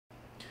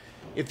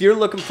If you're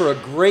looking for a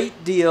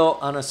great deal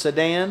on a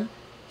sedan,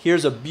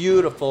 here's a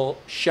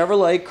beautiful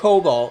Chevrolet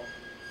Cobalt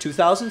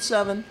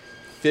 2007,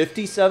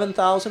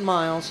 57,000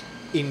 miles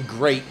in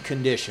great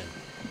condition.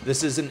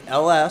 This is an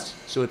LS,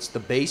 so it's the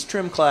base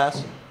trim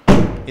class.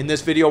 In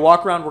this video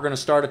walk around, we're going to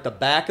start at the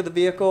back of the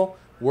vehicle,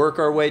 work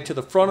our way to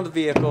the front of the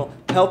vehicle,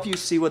 help you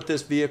see what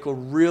this vehicle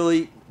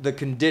really, the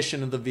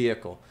condition of the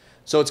vehicle.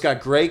 So it's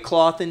got gray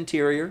cloth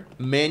interior,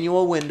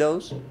 manual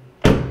windows,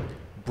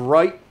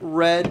 bright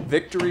red,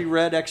 victory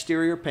red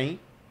exterior paint.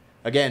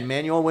 Again,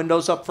 manual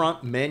windows up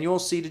front, manual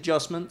seat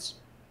adjustments.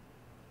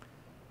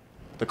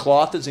 The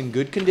cloth is in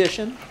good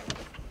condition.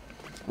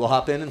 We'll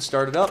hop in and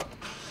start it up.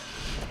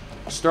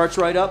 Starts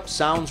right up,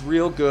 sounds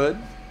real good.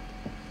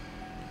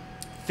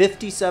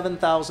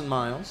 57,000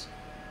 miles.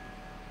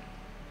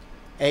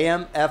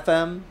 AM,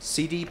 FM,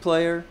 CD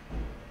player,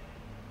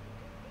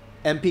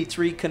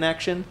 MP3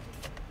 connection.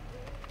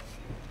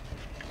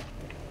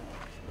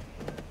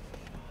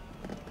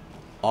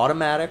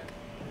 Automatic.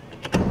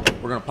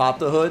 We're going to pop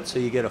the hood so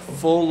you get a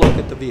full look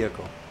at the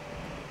vehicle.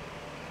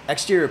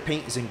 Exterior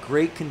paint is in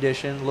great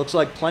condition. Looks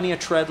like plenty of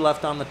tread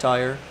left on the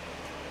tire.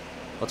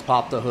 Let's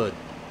pop the hood.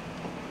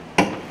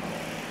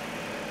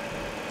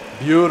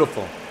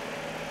 Beautiful.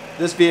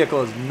 This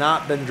vehicle has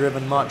not been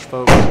driven much,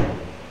 folks.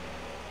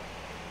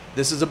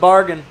 This is a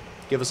bargain.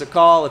 Give us a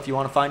call if you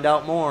want to find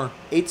out more.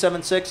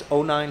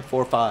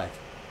 876-0945.